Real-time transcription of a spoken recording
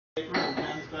Paper and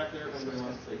pens back there if anybody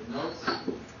wants to take notes.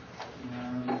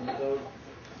 So,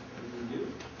 you do?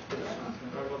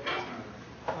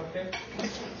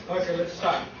 Okay, let's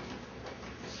start.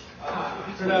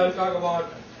 Today I'll talk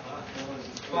about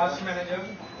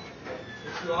PassManager.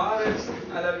 If you are an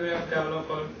LLVM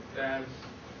developer, then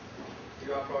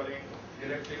you are probably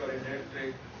directly or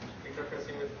indirectly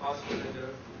interfacing with PassManager.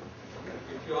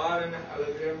 If you are an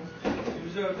LLVM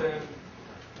user, then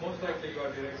most likely you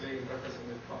are directly interfacing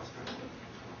with PassManager.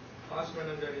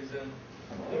 PassManager is an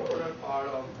important part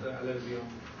of the LLVM.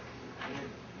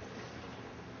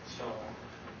 So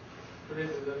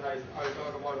today's I'll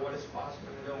talk about what is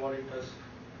PassManager, what it does,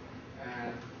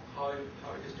 and how it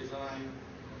is designed,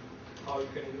 how you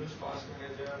can use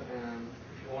PassManager, and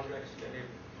if you want to extend it,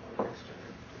 how to extend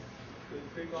it. Feel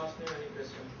free to ask me any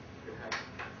question you have.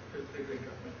 Feel free to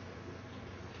interrupt.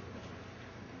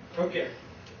 Okay,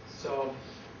 so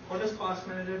what does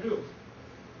PassManager do?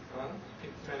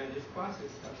 It manages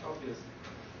passes, that's obvious.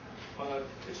 But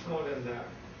it's more than that.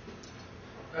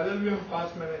 LLVM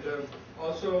PassManager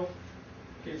also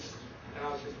keeps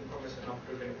analysis information up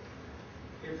to date.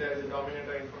 If there is a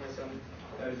dominator information,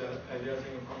 there is a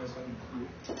aliasing information,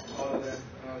 all of that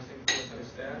analysis information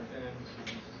is there, then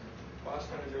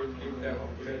PassManager will keep them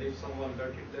up to date. If someone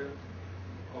dirtied them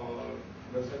or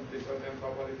doesn't preserve them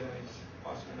properly, then it's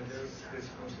PassManager's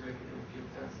responsibility to keep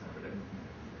them up to date.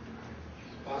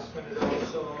 PassManager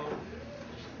also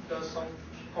does some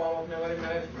form of memory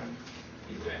management.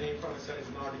 If any information is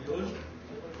not used,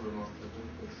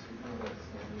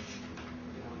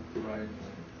 Right.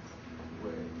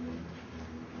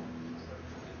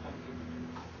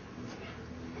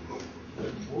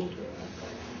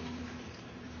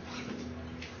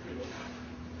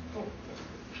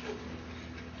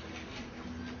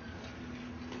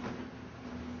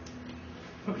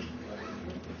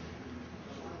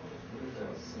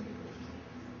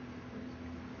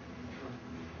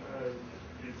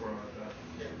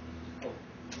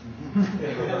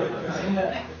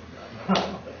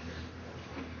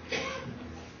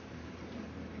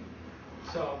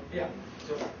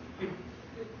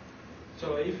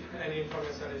 So if any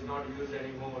information is not used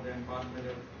anymore, then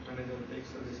PassManager takes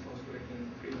the responsibility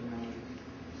and frees memory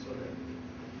so that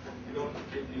you don't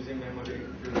keep using memory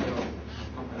during your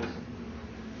comparison.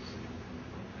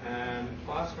 And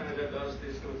PassManager does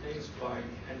these two things by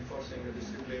enforcing the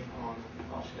discipline on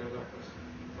pass developers.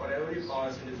 For every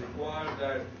pass, it is required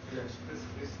that you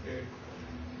explicitly state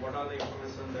what are the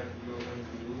information that you are going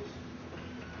to use,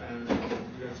 and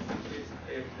you explicitly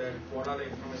state that what are the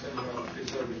information you are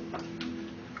preserving.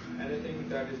 Anything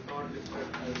that is not listed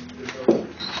as preserved,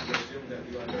 you assume that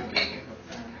you are doing it,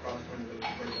 and PassManager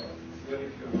will preserve, even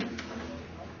if you are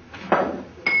not.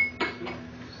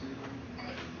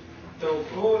 The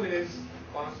goal is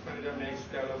PassManager makes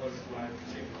developers' life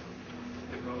simple,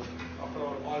 because after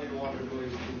all you want to do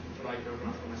is to write your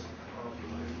transformation or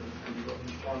optimize it, and you don't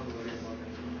want to worry about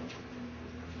anything else.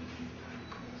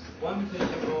 One thing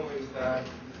to know is that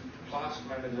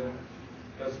PassManager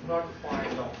does not find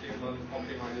the optimal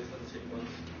optimization sequence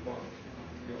for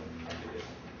your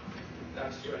application.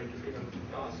 That's your difficult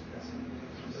task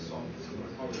to solve this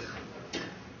problem.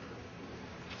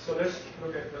 So let's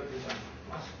look at the design.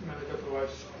 PassManager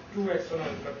provides two external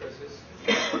interfaces.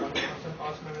 One is function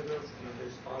PassManager, another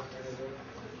is PassManager.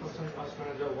 Function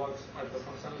PassManager works at the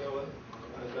function level,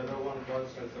 and the other one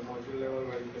works at the module level,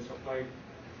 where you can supply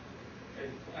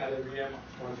LLVM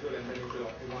module and then it will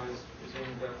optimize using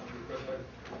the requested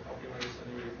optimization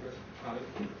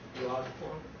you ask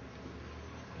for.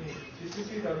 In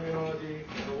GCC terminology,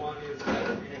 the one is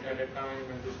unit at a time,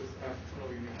 and this is no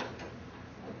unit.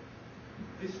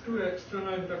 These two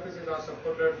external interfaces are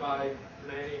supported by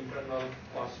many internal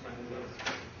PassManagers,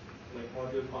 like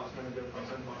module PassManager,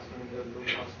 function PassManager, loop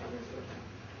PassManager,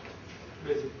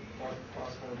 basic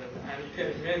PassManager, and you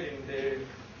can imagine they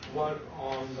work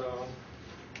on the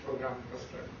program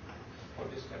cluster for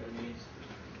this kind of needs.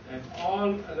 And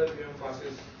all LLVM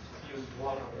classes use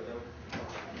one or the other.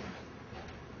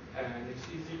 And it's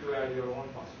easy to add your own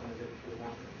PassManager if you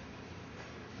want.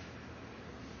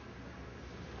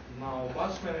 Now,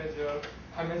 PassManager,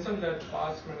 I mentioned that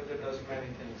PassManager does many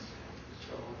things.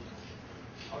 So,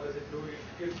 how does it do it?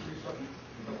 It gives you some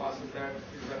the passes that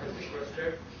user has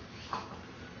requested,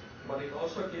 but it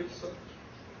also keeps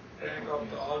track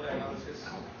of all the analysis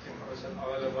information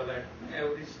available at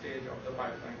every stage of the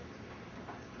pipeline.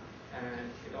 And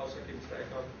it also keeps track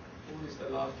of who is the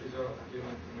last user of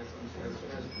given information. So as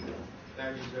soon as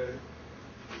that user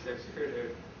is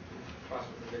executed,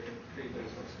 PassManager can create the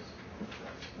resources.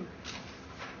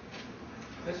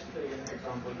 Let's take an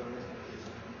example to understand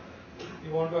this.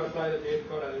 you want to apply the date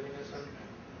code elimination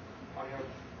on your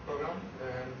program,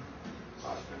 then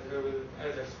PassManager will,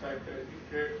 as expected,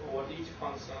 iterate over each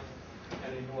function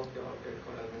and invoke your date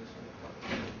code elimination.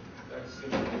 That's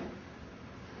simple.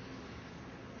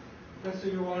 Let's say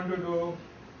you want to do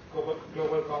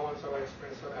global comments or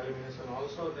expression elimination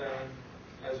also, then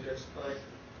as you expect,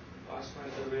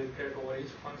 PassManager will iterate over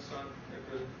each function. It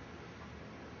will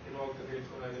invoke the date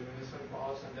code elimination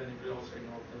pass, and then it will also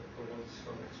invoke the global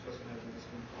expression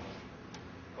elimination pass.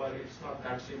 But it's not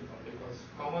that simple because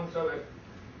comments or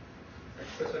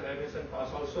expression elimination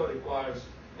pass also requires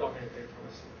documented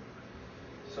information.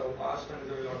 So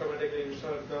PassManager will automatically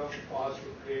insert the pass to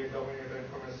create documented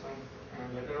information,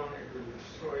 and later on it will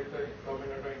show it the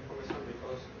documented information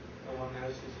because no one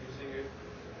else is using it,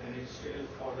 and it's still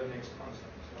for the next function.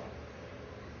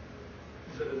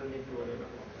 So it doesn't need to worry about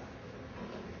that.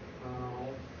 Now,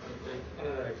 I'll take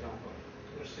another example.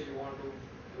 Let's say you want to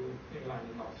do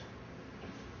inline logic.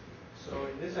 So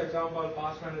in this example,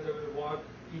 PassManager will work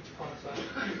each function,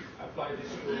 apply this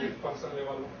to function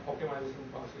level optimization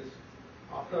process.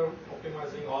 After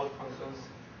optimizing all functions,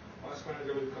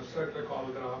 PassManager will construct the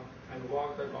call graph and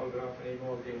walk the call graph and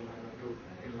invoke the inliner to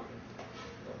inline.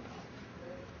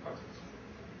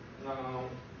 Now,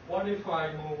 what if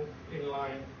I move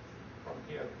inline from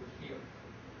here to here?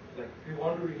 Like we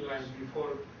want to inline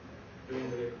before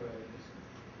doing the date code elimination.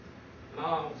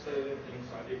 Now, say things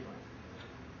are different.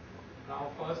 Now,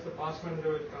 first the PassManager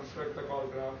will construct the call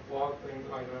graph, walk the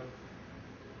inliner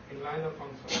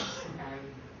function, and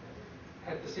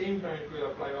at the same time it will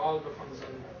apply all the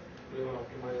function level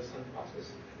optimization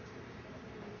process.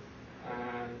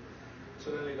 And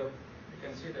suddenly you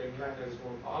can see the inliner is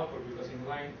more powerful because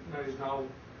inliner is now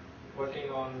working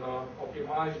on the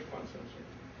optimized functions.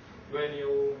 When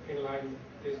you inline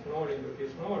this node into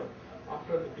this node,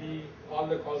 after the B, all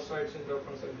the call sites in the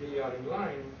function B are in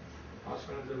line,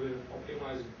 PassManager will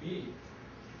optimize B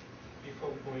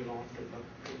before moving on to the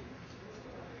B.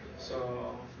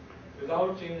 So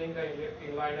without changing the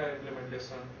inliner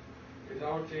implementation,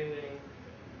 without changing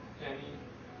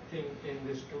anything in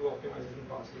this two optimization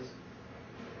process,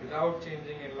 without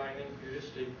changing inlining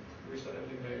heuristic, we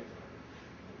suddenly made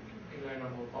inliner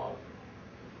more powerful.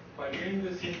 By doing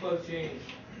this simple change,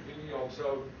 we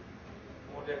observed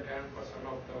more than 10%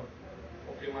 of the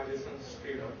optimization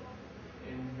speed up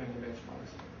in many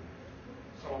benchmarks.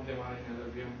 Some of them are in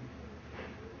LLVM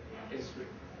history.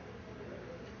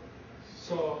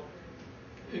 So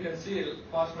you can see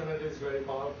PassManager is very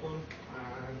powerful,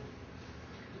 and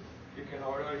you can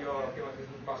order your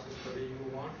optimization process the way you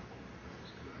want.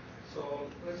 So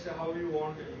let's say how you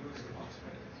want to use the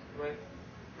PassManager.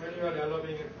 When you are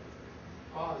developing a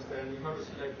pass, then you have to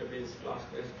select the base class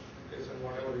based on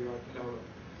whatever you are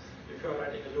developing. If you are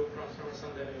writing a loop transformation,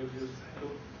 then you will use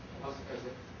loop as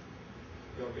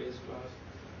your base class.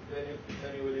 Then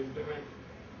you will implement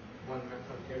one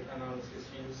method, get analysis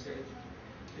usage.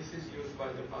 This is used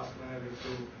by the PassManager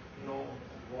to know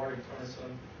what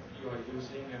information you are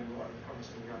using and what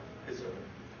information you are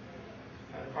preserving.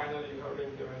 And finally, you have to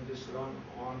implement this run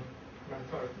on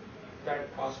method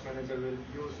that PassManager will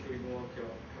use to invoke your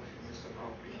information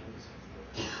operations.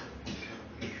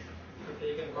 To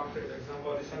take a concrete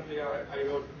example, recently I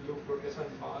wrote loop rotation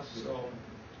pass, so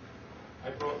I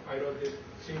wrote this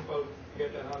simple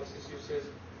get analysis usage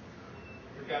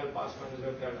to tell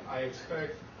PassManager that I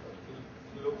expect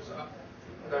loops are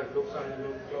in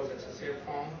loop close associate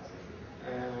form,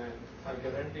 and I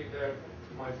guarantee that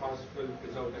my pass will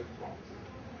preserve that form.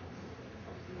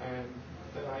 And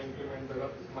then I implement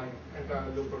my entire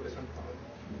loop rotation path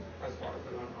as part of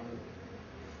the run on it.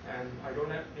 And I don't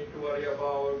need to worry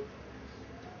about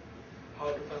how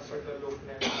to construct the loop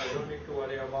next. I don't need to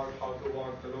worry about how to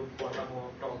walk the loop bottom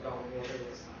up, top down,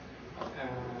 whatever.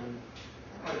 And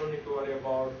I don't need to worry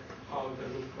about how the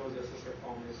loop close SSA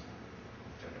form is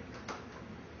generated.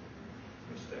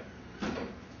 Instead.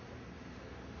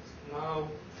 Now,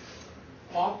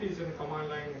 opt is a command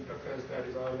line interface that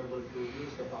is available to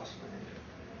use the PassManager.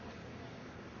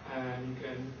 And you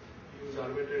can use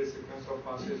arbitrary sequence of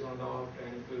passes on the opt,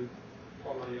 and it will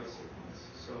follow your sequence.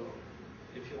 So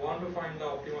if you want to find the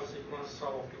optimal sequence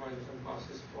of optimization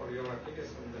passes for your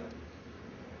application, then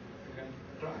you can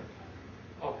try.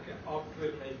 Opt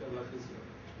will make your life easier.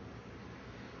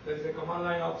 There is a command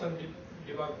line option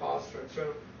debug pass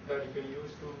structure that you can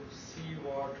use to see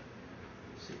what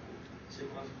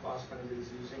sequence PassManager is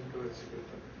using to execute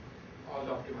all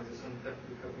the optimization that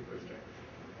you have requested.